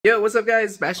Yo, what's up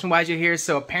guys? Sebastian Yugioh here.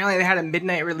 So apparently they had a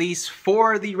midnight release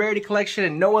for the Rarity collection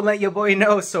and no one let your boy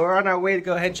know. So we're on our way to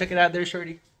go ahead and check it out there,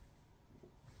 shorty.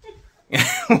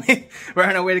 We're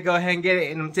on our way to go ahead and get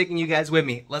it and I'm taking you guys with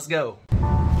me. Let's go.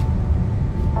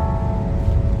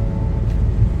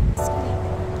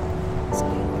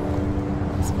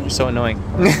 You're so annoying.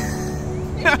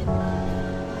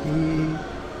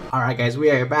 Alright guys,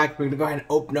 we are back. We're gonna go ahead and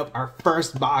open up our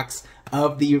first box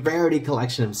of the Rarity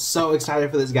collection. I'm so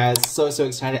excited for this, guys. So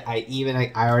excited. I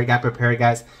already got prepared,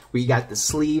 guys. We got the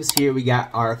sleeves here. We got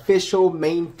our official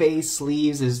main phase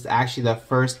sleeves. This is actually the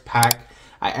first pack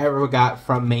I ever got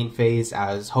from main phase.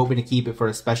 I was hoping to keep it for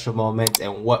a special moment,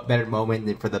 and what better moment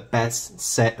than for the best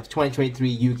set of 2023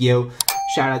 Yu-Gi-Oh!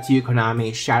 Shout out to you,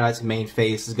 Konami. Shout out to main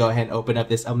phase. Let's go ahead and open up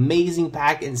this amazing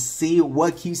pack and see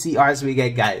what QCRs we get,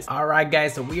 guys. Alright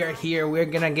guys, so we are here. We're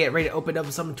gonna get ready to open up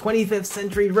some 25th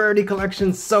century Rarity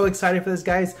collection. So excited for this,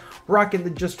 guys. Rocking the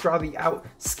Just Draw the Out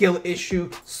skill issue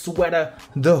sweater,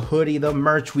 the hoodie, the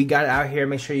merch. We got it out here.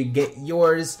 Make sure you get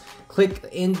yours. Click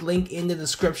in link in the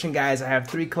description, guys. I have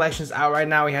 3 collections out right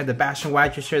now. We have the Sebastian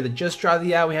Yugioh shirt, the Just Draw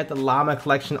the Out. We have the LLAMA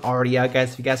collection already out,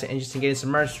 guys. If you guys are interested in getting some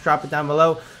merch, drop it down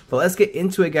below. But let's get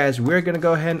into it, guys. We're gonna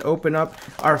go ahead and open up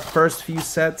our first few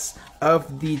sets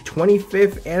of the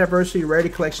 25th anniversary Rarity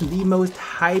collection, the most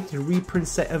hyped reprint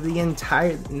set of the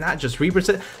entire, not just reprint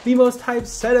set, the most hyped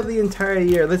set of the entire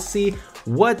year. Let's see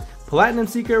what Platinum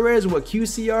Secret Rares, what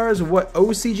QCRs, what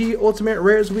OCG Ultimate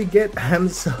Rares we get. I'm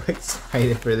so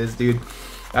excited for this, dude.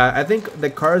 I think the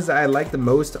cards that I like the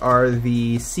most are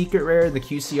the Secret Rare, the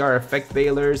QCR Effect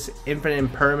Veilers, Infinite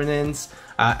Impermanence.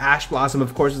 Ash Blossom,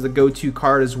 of course, is a go-to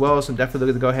card as well, so I'm definitely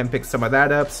going to go ahead and pick some of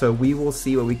that up. So we will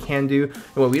see what we can do.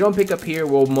 And what we don't pick up here,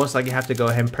 we'll most likely have to go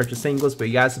ahead and purchase singles, but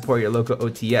you guys support your local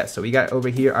OTS. So we got over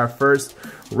here our first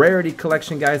Rarity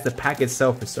collection, guys. The pack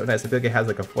itself is so nice. I feel like it has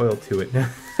like a foil to it.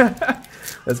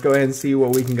 Let's go ahead and see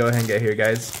what we can go ahead and get here,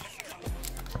 guys.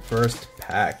 First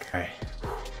pack. All right.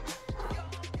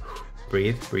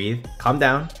 Breathe, breathe. Calm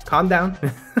down, calm down.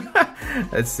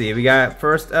 Let's see, we got,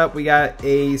 first up, we got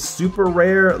a super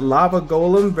rare Lava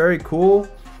Golem, very cool.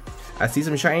 I see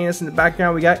some shininess in the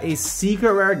background. We got a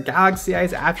secret rare Galaxy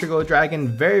Eyes Afterglow Dragon,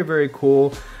 very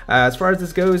cool. As far as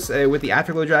this goes, with the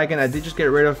Afterglow Dragon, I did just get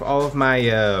rid of all of my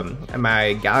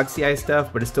my Galaxy Eyes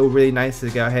stuff, but it's still really nice to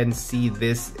go ahead and see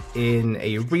this in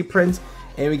a reprint.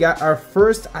 And we got our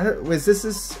first, is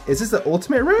this the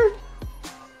ultimate rare?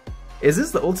 Is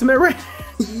this the ultimate rare?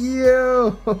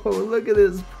 Yo, look at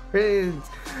this print.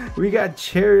 We got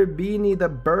Cherubini, the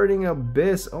Burning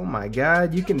Abyss. Oh my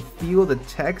god, you can feel the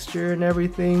texture and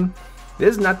everything.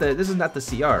 This is not the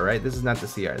CR, right? This is not the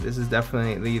CR. This is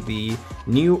definitely the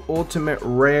new ultimate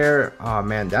rare. Oh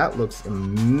man, that looks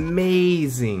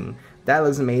amazing. That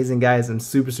looks amazing, guys. I'm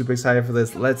super excited for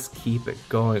this. Let's keep it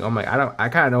going. Oh my, I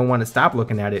kind of don't want to stop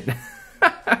looking at it.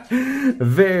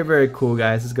 Very cool,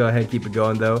 guys. Let's go ahead and keep it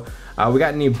going though. We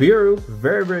got Nibiru,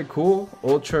 very cool,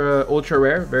 ultra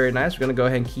rare, very nice. We're gonna go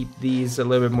ahead and keep these a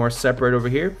little bit more separate over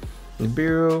here.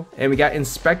 Nibiru, and we got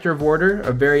Inspector Vorder,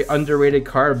 a very underrated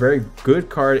card, a very good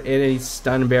card in a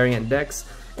stun variant decks.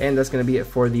 And that's gonna be it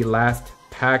for the last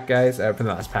pack, guys. For the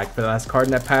last card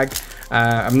in that pack.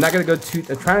 I'm not gonna go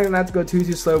I'm trying not to go too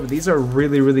slow, but these are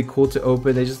really cool to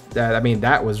open. They just, I mean,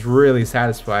 that was really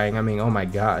satisfying. I mean, oh my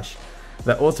gosh.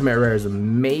 The ultimate rare is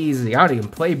amazing. I don't even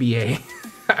play BA.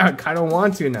 I kind of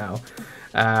want to now.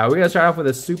 We're gonna start off with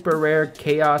a super rare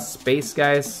Chaos Space,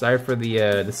 guys. Sorry for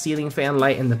the ceiling fan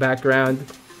light in the background.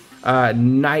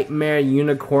 Nightmare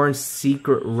Unicorn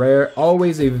Secret Rare.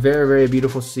 Always a very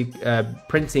beautiful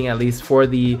printing, at least for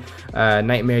the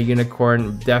Nightmare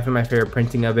Unicorn. Definitely my favorite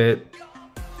printing of it.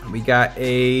 We got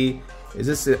a, is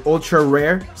this an ultra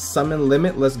rare Summon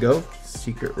Limit? Let's go.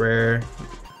 Secret rare.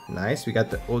 Nice. We got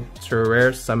the ultra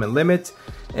rare Summon Limit,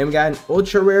 and we got an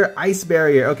ultra rare Ice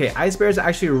Barrier. Okay, Ice Barrier is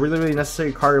actually a really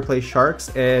necessary card to play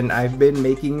Sharks, and I've been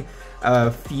making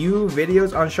a few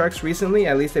videos on Sharks recently.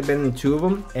 At least I've been in 2 of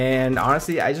them, and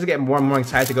honestly, I just get more and more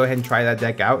excited to go ahead and try that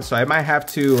deck out. So I might have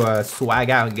to swag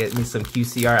out and get me some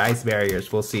QCR Ice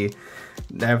Barriers. We'll see.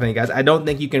 Definitely, guys. I don't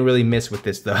think you can really miss with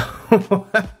this though.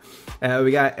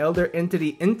 We got Elder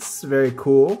Entity Ints, very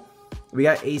cool. We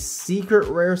got a secret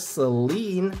rare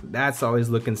Celine. That's always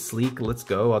looking sleek. Let's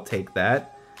go. I'll take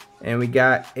that. And we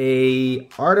got a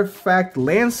artifact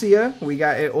Lancia. We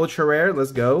got an ultra rare.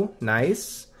 Let's go.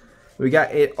 Nice. We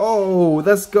got it. Oh,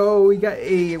 let's go. We got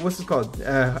a, what's it called?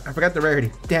 I forgot the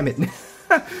rarity. Damn it.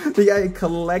 We got a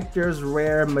collector's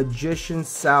rare Magician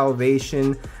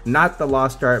Salvation. Not the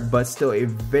Lost Art, but still a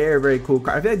very cool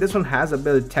card. I feel like this one has a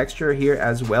bit of texture here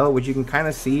as well, which you can kind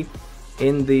of see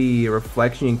in the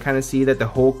reflection, you can kind of see that the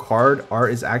whole card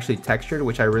art is actually textured,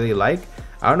 which I really like.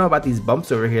 I don't know about these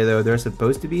bumps over here though. They're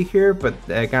supposed to be here, but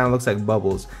it kind of looks like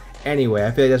bubbles. Anyway, I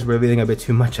feel like that's revealing a bit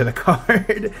too much of the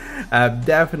card.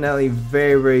 Definitely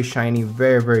very shiny,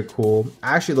 very cool.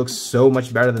 Actually looks so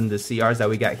much better than the CRs that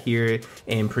we got here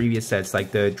in previous sets, like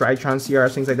the Drytron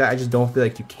CRs, things like that. I just don't feel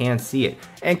like you can see it.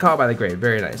 And caught by the grade,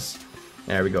 very nice.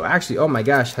 There we go. Actually, oh my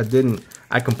gosh,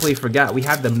 I completely forgot. We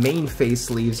have the main face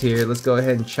sleeves here. Let's go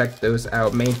ahead and check those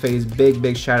out. Main face,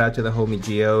 big shout out to the homie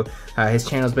Gio. His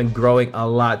channel's been growing a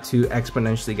lot too,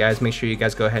 exponentially, guys. Make sure you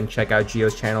guys go ahead and check out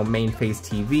Gio's channel, Main Face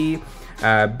TV.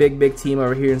 Big team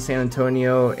over here in San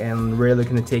Antonio, and we're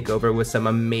looking to take over with some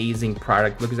amazing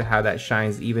product. Look at how that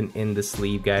shines even in the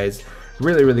sleeve, guys.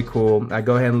 Really cool.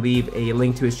 Go ahead and leave a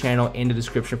link to his channel in the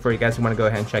description for you guys who want to go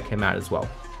ahead and check him out as well.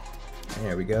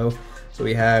 There we go. So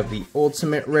we have the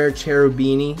Ultimate Rare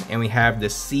Cherubini, and we have the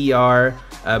CR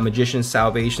Magician's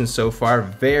Salvation so far.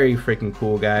 Very freaking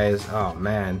cool, guys. Oh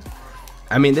man,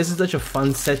 I mean, this is such a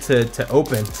fun set to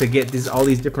open, to get all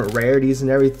these different rarities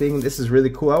and everything. This is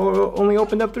really cool. I only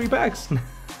opened up 3 packs.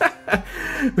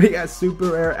 We got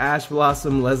Super Rare Ash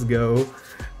Blossom. Let's go.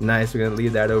 Nice, we're gonna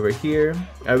leave that over here.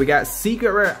 We got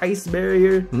Secret Rare Ice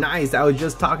Barrier. Nice, I was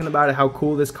just talking about it, how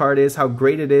cool this card is, how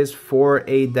great it is for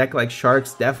a deck like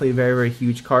Sharks. Definitely a very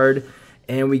huge card.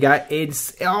 And we got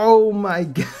oh my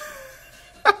god.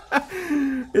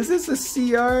 Is this a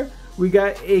CR? We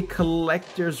got a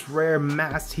Collector's Rare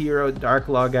Masked Hero Dark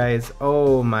Law, guys.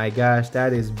 Oh my gosh,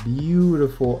 that is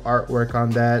beautiful artwork on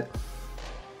that.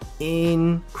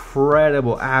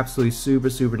 Incredible, absolutely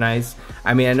super nice.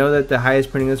 I mean, I know that the highest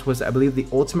printing list was, I believe, the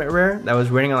Ultimate Rare that was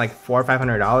running on like $400 or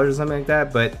 $500 or something like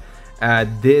that, but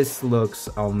this looks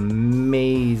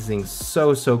amazing.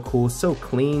 So cool, so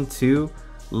clean too.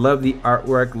 Love the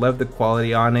artwork, love the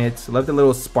quality on it, love the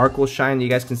little sparkle shine. You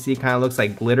guys can see it kind of looks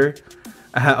like glitter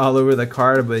all over the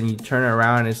card, but then you turn it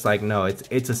around and it's like, no,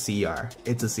 it's a CR.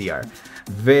 It's a CR.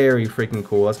 Very freaking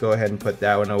cool. Let's go ahead and put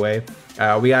that one away.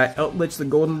 We got Eldritch the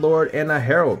Golden Lord and a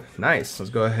Herald. Nice. Let's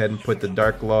go ahead and put the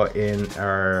Dark Law in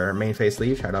our main face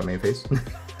sleeve. Shout out main face.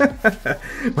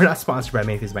 We're not sponsored by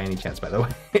main face by any chance, by the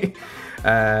way.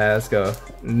 Let's go.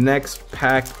 Next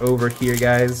pack over here,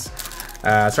 guys.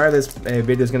 Sorry this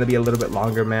video is going to be a little bit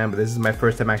longer, man, but this is my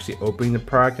first time actually opening the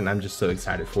product, and I'm just so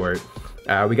excited for it.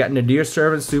 We got Nadir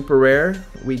Servant Super Rare.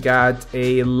 We got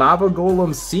a Lava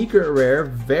Golem Secret Rare.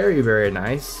 Very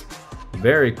nice.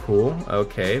 Very cool.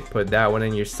 Okay, put that one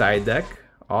in your side deck.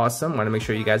 Awesome. Want to make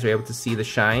sure you guys are able to see the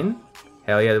shine.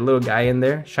 Hell yeah, the little guy in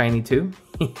there. Shiny too.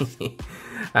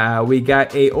 We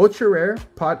got a Ultra Rare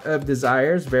Pot of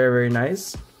Desires. Very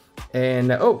nice.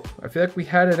 And oh, I feel like we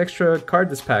had an extra card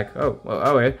this pack. Oh,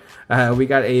 well, okay. We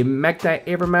got a Mech Knight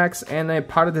Abramax and a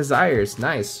Pot of Desires.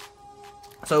 Nice.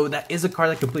 So that is a card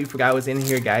I completely forgot was in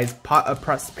here, guys. Pot of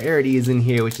Prosperity is in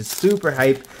here, which is super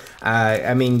hype.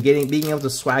 I mean, being able to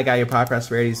swag out your Pot of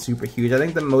Prosperity is super huge. I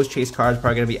think the most chased card is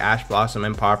probably going to be Ash Blossom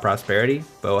and Pot of Prosperity,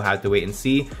 but we'll have to wait and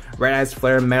see. Red Eyes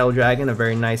Flare Metal Dragon, a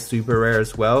very nice super rare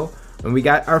as well. And we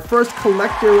got our first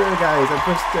collector rare, guys. Our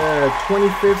first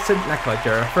 25th, not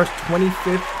collector, our first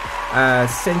 25th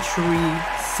century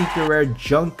secret rare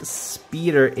Junk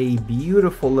Speeder, a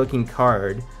beautiful looking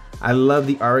card. I love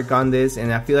the artwork on this,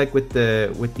 and I feel like with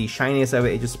the shininess of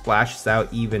it, it just splashes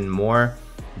out even more.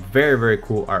 Very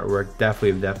cool artwork.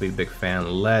 Definitely a big fan.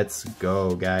 Let's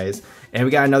go, guys. And we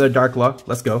got another Dark Law.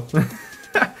 Let's go.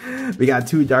 We got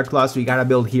 2 Dark Laws, so we gotta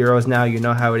build heroes now. You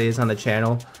know how it is on the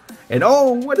channel. And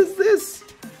oh, what is this?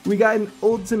 We got an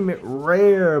Ultimate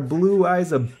Rare Blue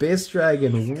Eyes Abyss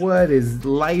Dragon. What is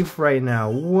life right now?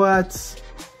 What?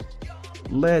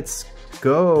 Let's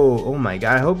go. Oh my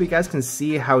god, I hope you guys can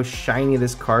see how shiny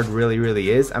this card really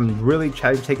is. I'm really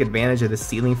trying to take advantage of the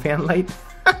ceiling fan light.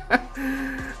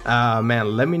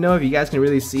 Man, let me know if you guys can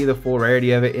really see the full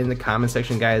rarity of it in the comment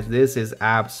section, guys. This is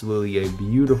absolutely a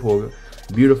beautiful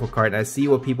card, and I see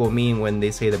what people mean when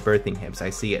they say the birthing hips. I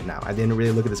see it now. I didn't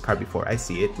really look at this card before. I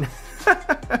see it.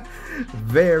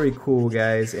 Very cool,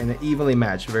 guys, and evenly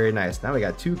matched. Very nice. Now we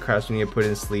got 2 cards we need to put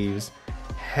in sleeves.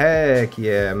 Heck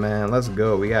yeah, man. Let's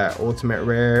go. We got Ultimate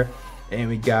Rare, and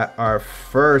we got our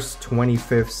first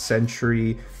 25th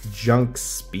century Junk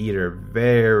Speeder.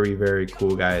 Very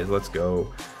cool, guys. Let's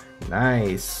go.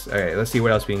 Nice. Alright, let's see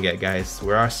what else we can get, guys.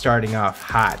 We are starting off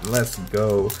hot. Let's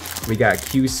go. We got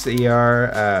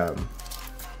QCR,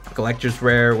 Collector's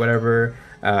Rare, whatever.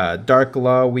 Dark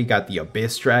Law. We got the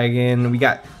Abyss Dragon. We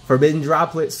got Forbidden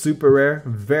Droplet, super rare.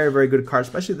 Very good card,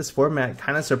 especially this format.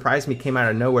 Kind of surprised me, came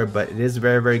out of nowhere, but it is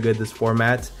very good, this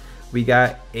format. We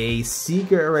got a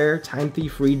Secret Rare Time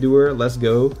Thief Redoer. Let's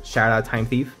go. Shout out Time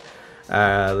Thief.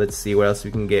 Let's see what else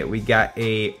we can get. We got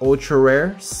a ultra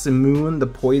rare Simoon the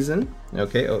Poison.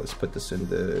 Okay, oh, let's put this in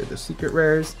the secret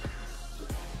rares.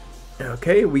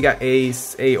 Okay, we got a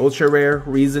ultra rare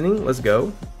Reasoning. Let's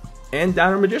go. And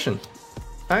Downer Magician.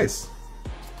 Nice.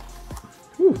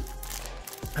 Whew.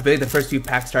 I feel like the first two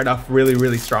packs start off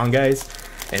really strong, guys,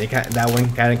 and that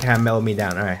one kind of mellowed me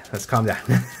down. All right, let's calm down.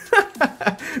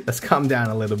 Let's calm down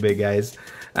a little bit, guys.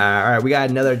 All right, we got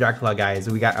another Dark Claw, guys.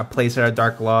 We got a playset of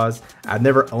Dark Claws. I've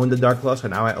never owned a Dark Claw, so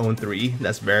now I own 3.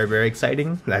 That's very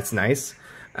exciting. That's nice.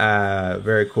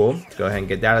 Very cool. Let's go ahead and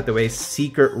get that out of the way.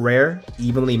 Secret rare,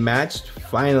 evenly matched.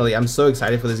 Finally, I'm so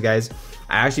excited for this, guys.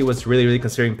 I actually was really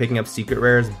considering picking up secret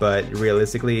rares, but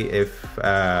realistically, if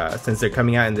since they're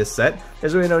coming out in this set,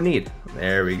 there's really no need.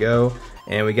 There we go.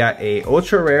 And we got a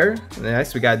ultra rare.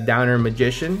 Nice. We got Downer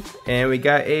Magician, and we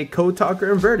got a Code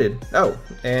Talker Inverted. Oh,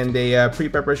 and a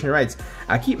pre-preparation rights.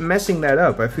 I keep messing that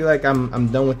up. I feel like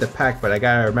I'm done with the pack, but I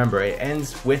gotta remember it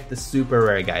ends with the super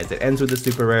rare, guys. It ends with the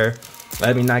super rare.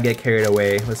 Let me not get carried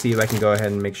away. Let's see if I can go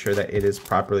ahead and make sure that it is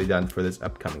properly done for this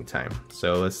upcoming time.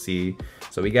 So let's see.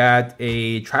 So we got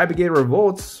a Tri-Brigade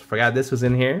Revolts. Forgot this was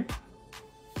in here.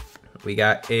 We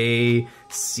got a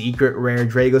secret rare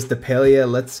Dragos Depelia.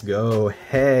 Let's go.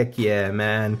 Heck yeah,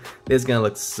 man. This is gonna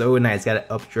look so nice. Gotta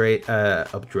update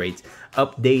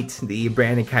the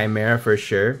branded Chimera for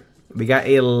sure. We got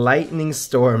a Lightning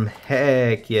Storm.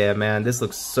 Heck yeah, man. This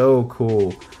looks so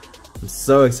cool. I'm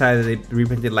so excited they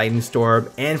reprinted Lightning Storm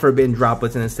and Forbidden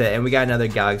Droplets in the set. And we got another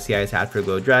Galaxy Eyes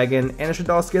Afterglow Dragon and a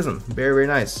Shaddoll Schism. Very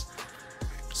nice.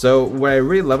 So what I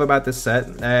really love about this set,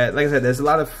 like I said, there's a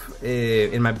lot of,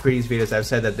 in my previous videos, I've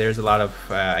said that there's a lot of,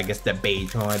 I guess,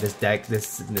 debate on this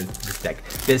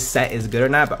set is good or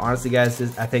not. But honestly, guys,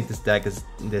 I think this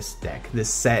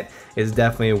set is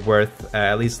definitely worth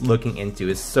at least looking into.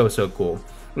 It's so cool.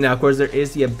 Now, of course, there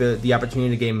is the opportunity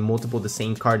to get multiple the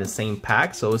same card in the same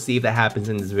pack. So we'll see if that happens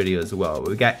in this video as well.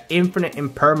 We got Infinite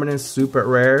Impermanence Super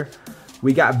Rare.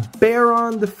 We got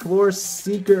Baron the Floor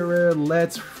Secret Rare.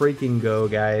 Let's freaking go,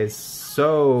 guys.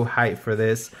 So hyped for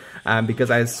this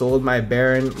because I sold my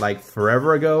Baron like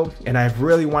forever ago and I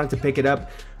really wanted to pick it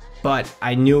up, but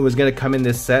I knew it was going to come in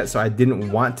this set, so I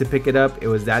didn't want to pick it up. It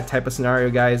was that type of scenario,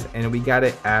 guys, and we got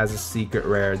it as a secret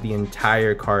rare. The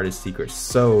entire card is secret.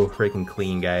 So freaking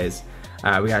clean, guys.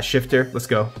 We got Shifter. Let's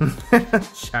go.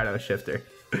 Shadow Shifter.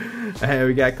 And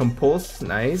we got Compulse.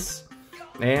 Nice.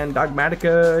 And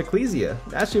Dogmatica Ecclesia.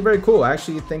 Actually very cool. I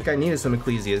actually think I needed some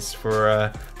Ecclesias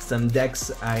for some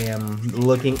decks I am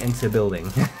looking into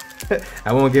building.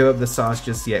 I won't give up the sauce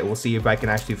just yet. We'll see if I can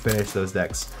actually finish those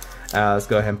decks. Let's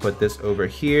go ahead and put this over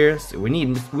here. So we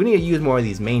need to use more of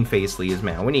these main face sleeves,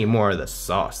 man. We need more of the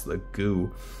sauce, the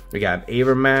goo. We got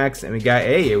Avermax, and we got,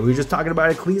 hey, we were just talking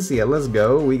about Ecclesia. Let's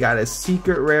go. We got a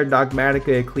secret rare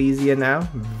Dogmatica Ecclesia now.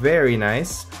 Very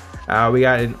nice. We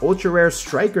got an ultra rare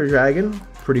Striker Dragon.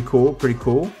 Pretty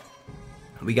cool.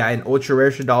 We got an ultra rare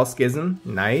Shaddoll Schism.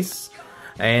 Nice.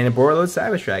 And a Borreload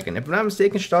Savage Dragon. If I'm not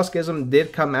mistaken, Shaddoll Schism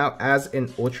did come out as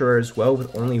an ultra rare as well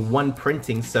with only 1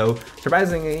 printing. So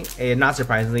surprisingly, and not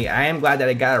surprisingly, I am glad that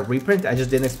it got a reprint. I just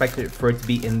didn't expect it for it to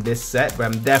be in this set, but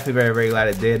I'm definitely very glad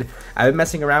it did. I've been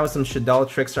messing around with some Shaddoll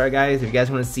Trickstar, guys. If you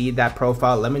guys want to see that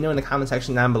profile, let me know in the comment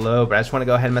section down below. But I just want to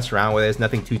go ahead and mess around with it. It's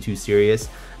nothing too serious,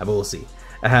 but we'll see.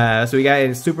 So we got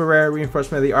a super rare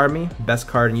Reinforcement of the Army, best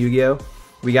card in Yu-Gi-Oh!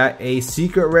 We got a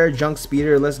secret rare Junk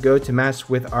Speeder. Let's go, to match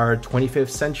with our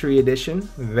 25th Century Edition.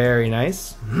 Very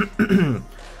nice. We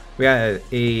got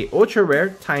a ultra rare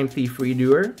Time Thief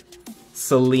Redoer,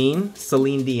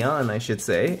 Celine Dion, I should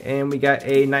say, and we got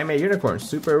a Nightmare Unicorn,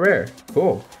 super rare.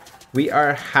 Cool. We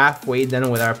are halfway done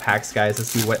with our packs, guys. Let's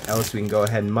see what else we can go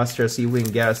ahead and muster. See if we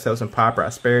can get ourselves some Pop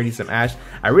Prosperity, some Ash.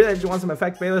 I really just want some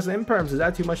Effect Veilers and Imperms. Is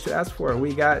that too much to ask for?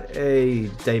 We got a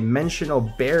Dimensional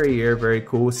Barrier. Very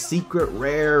cool. Secret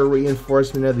Rare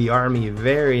Reinforcement of the Army.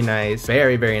 Very nice.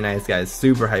 Very nice, guys.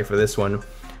 Super hyped for this one.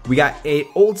 We got a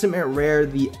ultimate rare,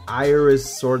 the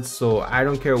Iris Sword Soul. I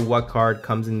don't care what card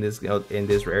comes in this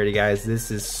rarity, guys.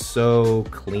 This is so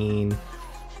clean.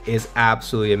 Is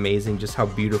absolutely amazing. Just how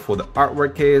beautiful the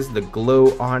artwork is, the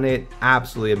glow on it,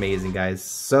 absolutely amazing, guys.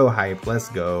 So hyped. Let's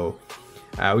go.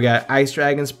 We got Ice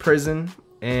Dragon's Prison,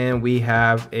 and we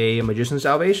have a Magician's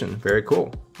Salvation. Very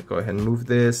cool. Go ahead and move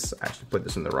this. I actually put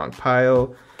this in the wrong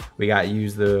pile. We got to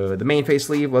use the main face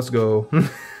sleeve. Let's go.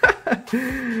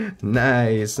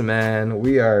 Nice, man.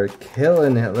 We are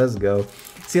killing it. Let's go.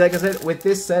 See, like I said, with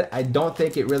this set, I don't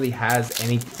think it really has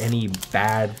any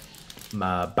bad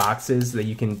boxes that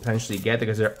you can potentially get,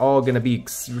 because they're all going to be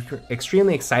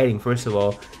extremely exciting. First of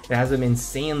all, it has some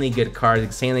insanely good cards,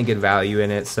 insanely good value in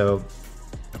it. So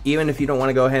even if you don't want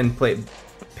to go ahead and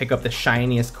pick up the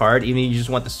shiniest card, even if you just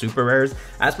want the super rares.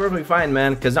 That's perfectly fine,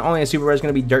 man, because not only a super rare is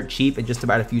going to be dirt cheap in just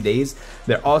about a few days,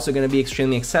 they're also going to be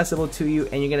extremely accessible to you,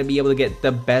 and you're going to be able to get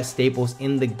the best staples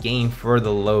in the game for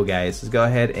the low, guys. Let's go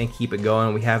ahead and keep it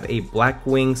going. We have a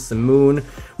Blackwing Simoon.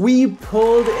 We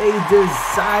pulled a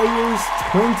Desires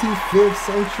 25th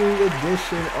Century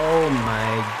Edition. Oh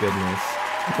my goodness.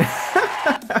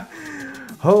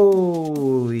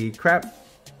 Holy crap.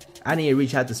 I need to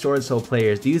reach out to Sword Soul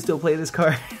players. Do you still play this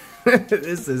card?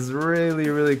 This is really,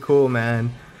 really cool,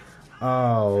 man.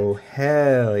 Oh,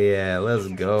 hell yeah. Let's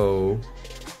go.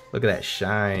 Look at that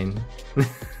shine.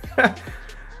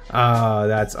 Oh,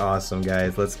 that's awesome,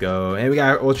 guys. Let's go. And we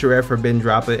got our Ultra Rare Forbidden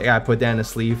Droplet. I gotta put that in the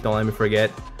sleeve. Don't let me forget.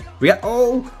 We got,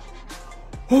 oh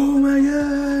my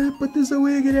god. Put this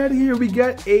away. Get out of here. We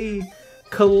got a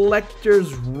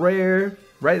Collector's Rare.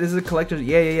 Right, this is a collector's,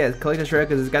 yeah, collector's rare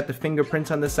because it's got the fingerprints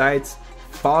on the sides.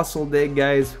 Fossil dig,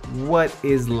 guys. What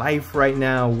is life right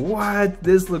now? What?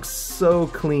 This looks so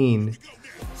clean.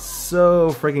 So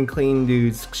freaking clean,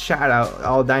 dudes. Shout out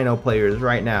all Dino players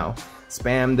right now.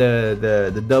 Spam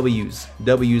the W's.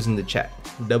 W's in the chat.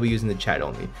 W's in the chat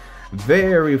only.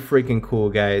 Very freaking cool,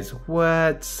 guys.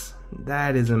 What?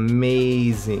 That is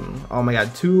amazing. Oh my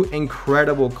god, 2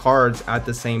 incredible cards at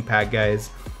the same pack,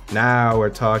 guys. Now we're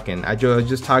talking. I was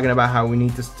just talking about how we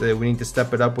need to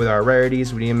step it up with our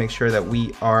rarities. We need to make sure that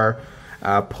we are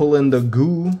pulling the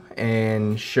goo,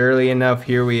 and surely enough,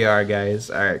 here we are, guys.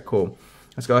 All right, cool.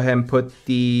 Let's go ahead and put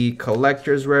the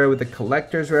collector's rare with the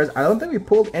collector's rares. I don't think we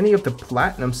pulled any of the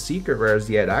platinum secret rares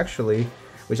yet, actually,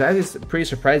 which I think is pretty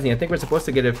surprising. I think we're supposed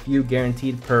to get a few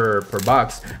guaranteed per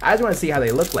box. I just want to see how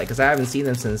they look like because I haven't seen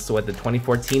them since what, the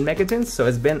 2014 Megatons. So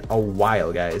it's been a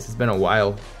while, guys. It's been a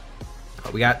while.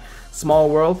 We got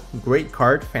Small World, great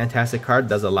card, fantastic card,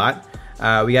 does a lot.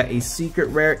 We got a secret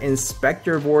rare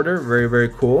Inspector Border, very, very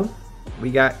cool. We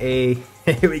got a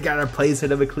we got our playset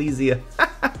of Ecclesia.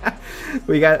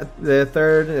 We got the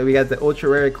third, we got the ultra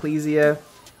rare Ecclesia.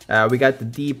 We got the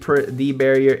D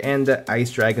barrier and the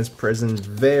Ice Dragon's Prison.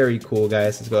 Very cool,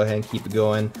 guys. Let's go ahead and keep it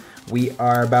going. We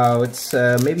are about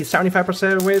maybe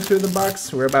 75% of the way through the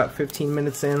box. We're about 15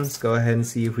 minutes in. Let's go ahead and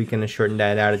see if we can shorten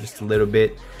that out just a little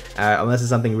bit. Unless it's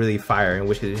something really fire, in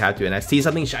which case we have to. And I see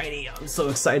something shiny. I'm so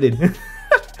excited.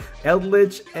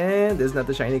 Eldritch, and this is not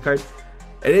the shiny card.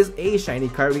 It is a shiny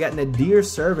card. We got Nadir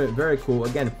Servant. Very cool.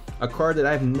 Again, a card that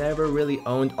I've never really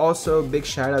owned. Also, big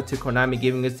shout out to Konami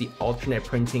giving us the alternate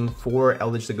printing for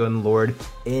Eldritch the Golden Lord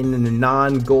in the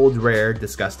non-gold rare.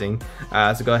 Disgusting.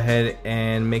 So go ahead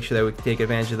and make sure that we take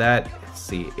advantage of that. Let's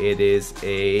see. It is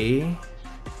a...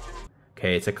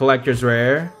 Okay, it's a collector's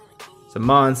rare. It's a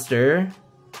monster.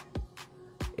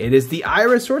 It is the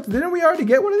Iris Sword. Didn't we already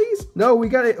get one of these? No, we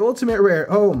got an ultimate rare.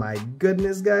 Oh my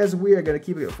goodness, guys. We are going to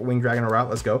keep it for Winged Dragon route.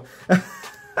 Let's go.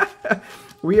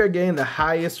 We are getting the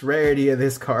highest rarity of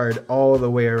this card all the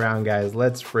way around, guys.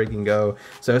 Let's freaking go.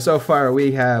 So far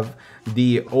we have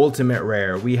the ultimate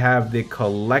rare. We have the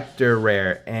collector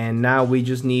rare. And now we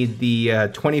just need the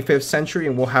 25th century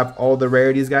and we'll have all the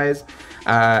rarities, guys.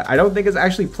 I don't think it's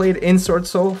actually played in Sword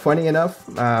Soul, funny enough,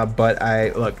 but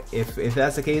look, if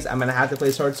that's the case, I'm gonna have to play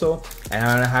Sword Soul, and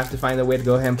I'm gonna have to find a way to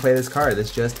go ahead and play this card.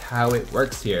 That's just how it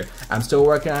works here. I'm still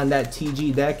working on that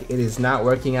TG deck. It is not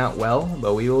working out well,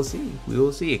 but we will see. We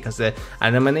will see, because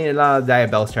I'm gonna need a lot of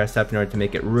Diabell Star stuff in order to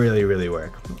make it really, really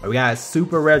work. We got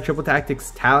super rare Triple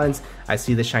Tactics Talents. I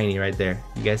see the shiny right there.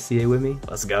 You guys see it with me?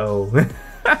 Let's go.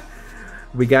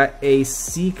 We got a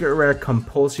secret rare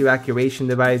Compulsory Evacuation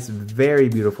Device. Very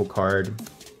beautiful card.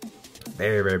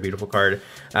 Very, very beautiful card.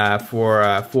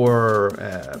 For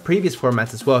previous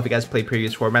formats as well. If you guys play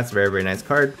previous formats, very, very nice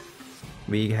card.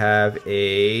 We have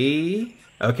a...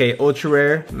 Okay, ultra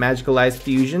rare Magicalized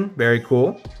Fusion. Very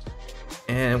cool.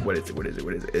 And what is it? What is it?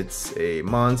 What is it? It's a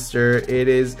monster. It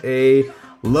is a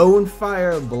Lone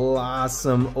Fire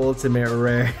Blossom Ultimate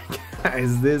Rare.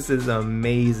 Guys, this is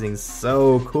amazing.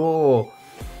 So cool.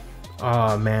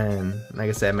 Oh man, like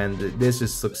I said, man, this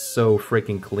just looks so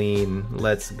freaking clean.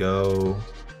 Let's go.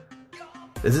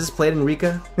 Is this played in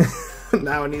Rika?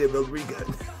 Now I need to build Rika.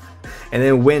 And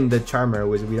then win the Charmer,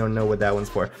 which we don't know what that one's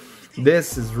for.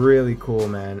 This is really cool,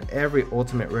 man. Every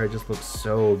ultimate rare just looks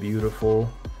so beautiful.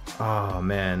 Oh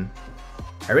man.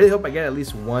 I really hope I get at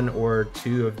least one or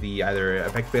two of the either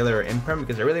Effect Failure or Imperm,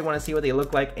 because I really want to see what they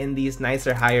look like in these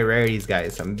nicer, higher rarities,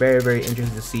 guys. So I'm very, very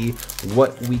interested to see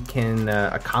what we can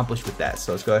accomplish with that.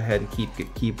 So let's go ahead and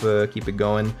keep it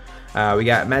going. We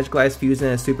got Magicalized Fusion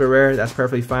and a super rare. That's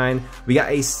perfectly fine. We got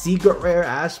a secret rare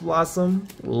Ash Blossom.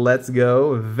 Let's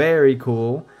go. Very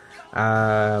cool.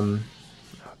 Okay,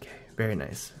 very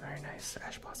nice. Very nice.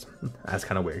 Ash Blossom. That's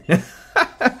kind of weird.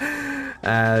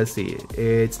 Let's see.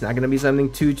 It's not gonna be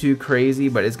something too crazy,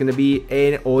 but it's gonna be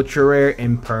an ultra rare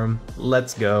imperm.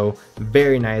 Let's go.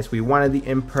 Very nice. We wanted the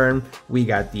imperm. We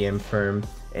got the imperm.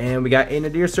 And we got a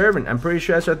Nadir Servant. I'm pretty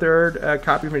sure that's our third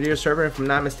copy from Nadir Servant, if I'm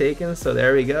not mistaken. So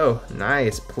there we go.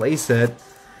 Nice playset.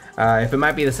 If it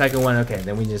might be the second one, okay,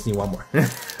 then we just need one more.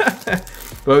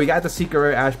 But we got the Secret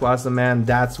Rare Ash Blossom, man.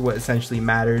 That's what essentially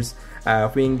matters.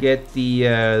 If we can get the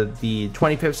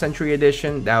 25th Century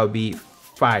Edition, that would be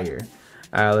fire.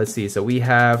 Let's see. So we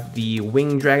have the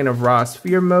Winged Dragon of Ra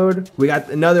Sphere mode. We got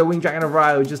another Winged Dragon of Ra.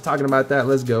 I was just talking about that.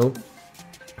 Let's go.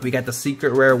 We got the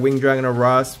Secret Rare Winged Dragon of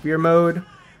Ra Sphere mode.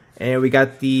 And we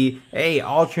got the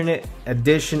alternate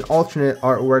edition, alternate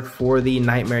artwork for the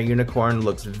Nightmare Unicorn.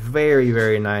 Looks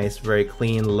very nice, very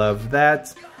clean. Love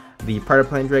that. The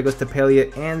Parterplane Dragos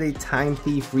Tapelia and the Time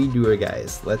Thief Redoer,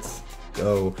 guys. Let's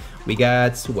go. We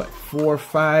got what, 4 or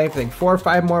 5? I think 4 or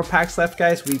 5 more packs left,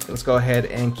 guys. Let's go ahead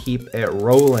and keep it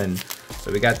rolling.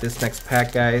 So we got this next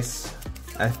pack, guys.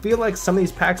 I feel like some of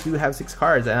these packs do have 6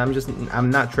 cards, and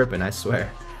I'm not tripping, I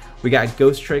swear. We got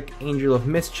Ghost Trick, Angel of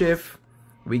Mischief.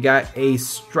 We got a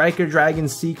Striker Dragon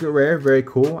Secret Rare, very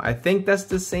cool. I think that's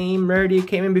the same rarity it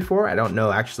came in before. I don't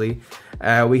know, actually.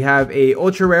 We have a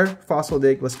Ultra Rare Fossil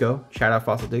Dig. Let's go. Shout out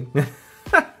Fossil Dig.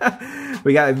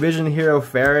 We got a Vision Hero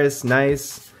Ferris,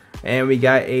 nice. And we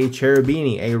got a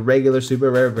Cherubini, a regular super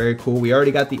rare, very cool. We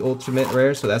already got the Ultimate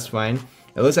Rare, so that's fine.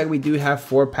 It looks like we do have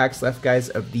 4 packs left, guys,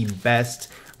 of the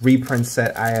best reprint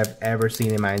set I have ever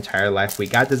seen in my entire life. We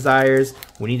got Desires.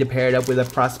 We need to pair it up with a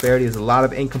Prosperity. There's a lot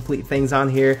of incomplete things on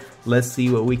here. Let's see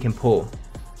what we can pull.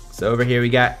 So over here we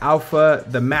got Alpha,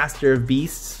 the Master of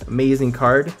Beasts. Amazing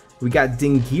card. We got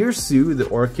Dingirsu, the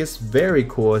Orcus. Very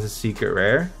cool as a secret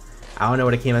rare. I don't know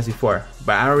what it came as before,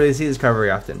 but I don't really see this card very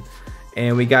often.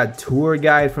 And we got Tour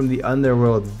Guide from the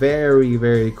Underworld.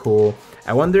 Very cool.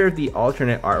 I wonder if the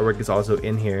alternate artwork is also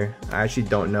in here. I actually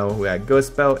don't know. We got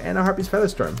Ghost Spell and a Harpy's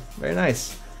Featherstorm. Very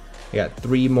nice. We got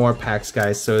 3 more packs,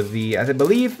 guys. So I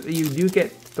believe you do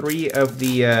get 3 of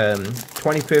the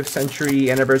 25th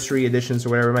Century Anniversary editions or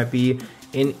whatever it might be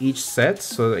in each set.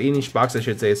 So in each box, I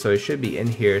should say. So it should be in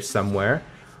here somewhere.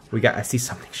 I see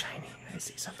something shiny. I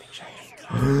see something shiny.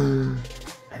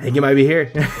 I think it might be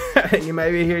here. I think it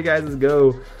might be here, guys. Let's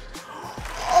go.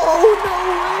 Oh, no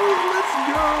way. Let's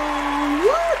go.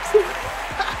 What?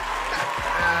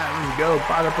 Let's go.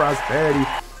 Pot of Prosperity.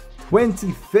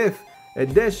 25th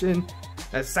edition.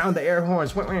 That sound the air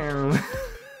horns.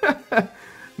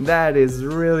 That is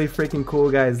really freaking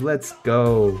cool, guys. Let's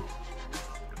go.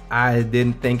 I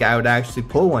didn't think I would actually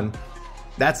pull one.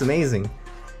 That's amazing.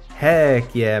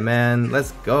 Heck yeah, man.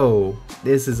 Let's go.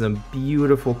 This is a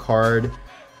beautiful card.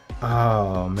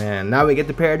 Oh man, now we get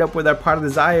to pair it up with our Pot of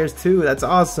Desires too. That's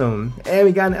awesome. And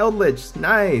we got an Eldritch.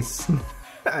 Nice.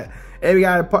 And we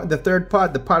got the third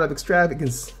pot, the Pot of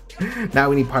Extravagance. Now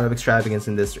we need Pot of Extravagance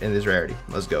in this rarity.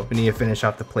 Let's go. We need to finish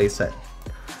off the play set.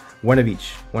 One of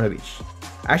each. One of each.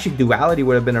 Actually, Duality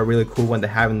would have been a really cool one to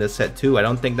have in this set too. I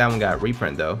don't think that one got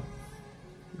reprint though.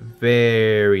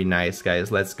 Very nice,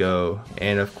 guys. Let's go.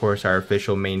 And of course, our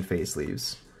official main face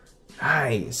sleeves.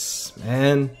 Nice,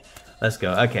 man. Let's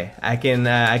go. Okay, I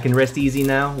can rest easy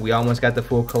now. We almost got the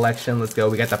full collection. Let's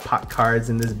go. We got the pot cards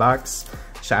in this box.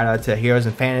 Shout out to Heroes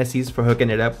and Fantasies for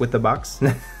hooking it up with the box.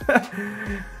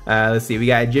 Let's see. We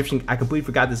got Egyptian. I completely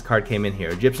forgot this card came in here.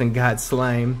 Egyptian God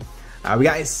Slime. We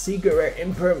got a secret rare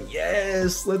imperm.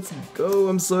 Yes, let's go.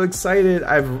 I'm so excited.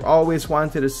 I've always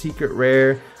wanted a secret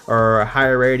rare or a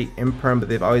higher rarity imperm, but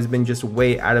they've always been just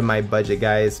way out of my budget,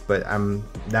 guys. But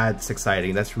that's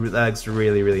exciting. That looks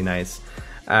really nice.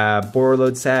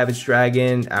 Borreload Savage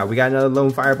Dragon. We got another Lone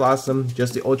Fire Blossom,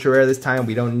 just the ultra rare this time.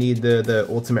 We don't need the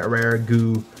ultimate rare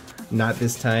goo, not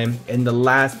this time. In the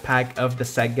last pack of the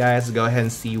set, guys, let's go ahead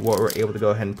and see what we're able to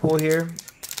go ahead and pull here.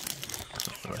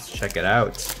 Let's check it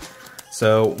out.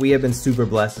 So we have been super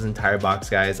blessed this entire box,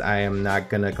 guys. I am not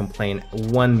gonna complain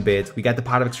one bit. We got the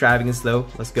Pot of Extravagance though.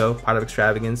 Let's go, Pot of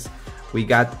Extravagance. We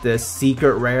got the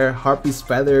secret rare Harpy's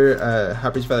Feather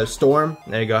Storm.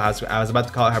 There you go. I was about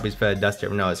to call it Harpy's Feather Duster,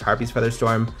 but no, it's Harpy's Feather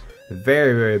Storm.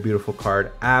 Very beautiful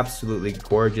card. Absolutely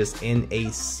gorgeous in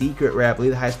a secret rare. I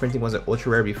believe the highest printing was an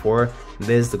ultra rare before.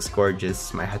 This looks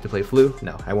gorgeous. Might have to play Flu.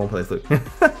 No, I won't play Flu.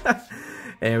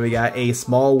 And we got a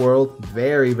Small World.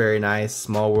 Very nice.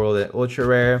 Small World at ultra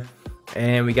rare.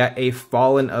 And we got a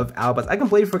Fallen of Albaz. I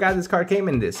completely forgot this card came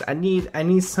in this. I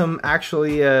need some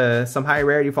actually some high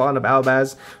rarity Fallen of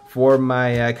Albaz for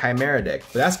my Chimera deck.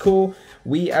 But that's cool.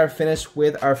 We are finished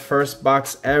with our first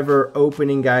box ever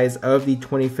opening, guys, of the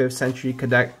 25th Century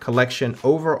Cadet collection.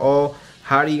 Overall,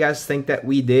 How do you guys think that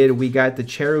we did? We got the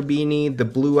Cherubini, the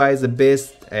Blue Eyes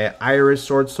Abyss, Iris,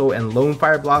 Sword Soul, and Lone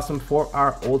Fire Blossom for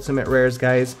our ultimate rares,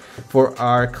 guys. For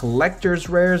our collector's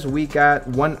rares, we got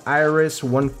 1 Iris,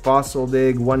 1 Fossil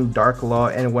Dig, 1 Dark Law,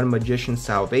 and 1 Magician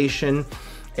Salvation.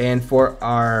 And for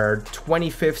our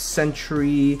 25th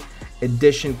Century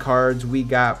Edition cards, we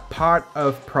got Pot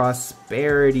of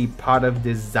Prosperity, Pot of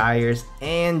Desires,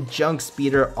 and Junk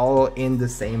Speeder all in the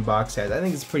same box set. I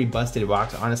think it's a pretty busted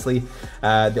box, honestly.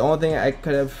 The only thing I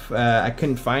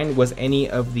couldn't find was any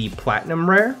of the Platinum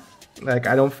Rare. Like,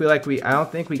 I don't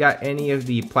think we got any of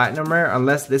the Platinum Rare,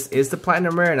 unless this is the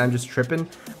Platinum Rare and I'm just tripping.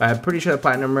 But I'm pretty sure the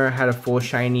Platinum Rare had a full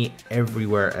shiny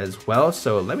everywhere as well.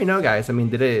 So let me know, guys. I mean,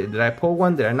 did I pull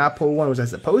one? Did I not pull one? Was I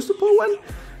supposed to pull one?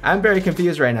 I'm very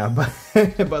confused right now, but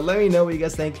let me know what you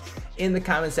guys think in the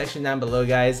comment section down below,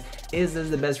 guys. Is this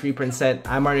the best reprint set?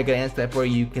 I'm already gonna answer that for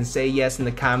you. You can say yes in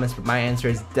the comments, but my answer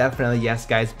is definitely yes,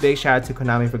 guys. Big shout out to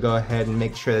Konami for go ahead and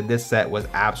make sure that this set was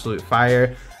absolute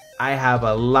fire. I have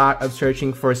a lot of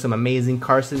searching for some amazing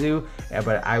cards to do,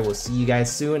 but I will see you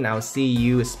guys soon. I'll see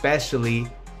you especially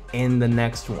in the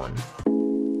next one.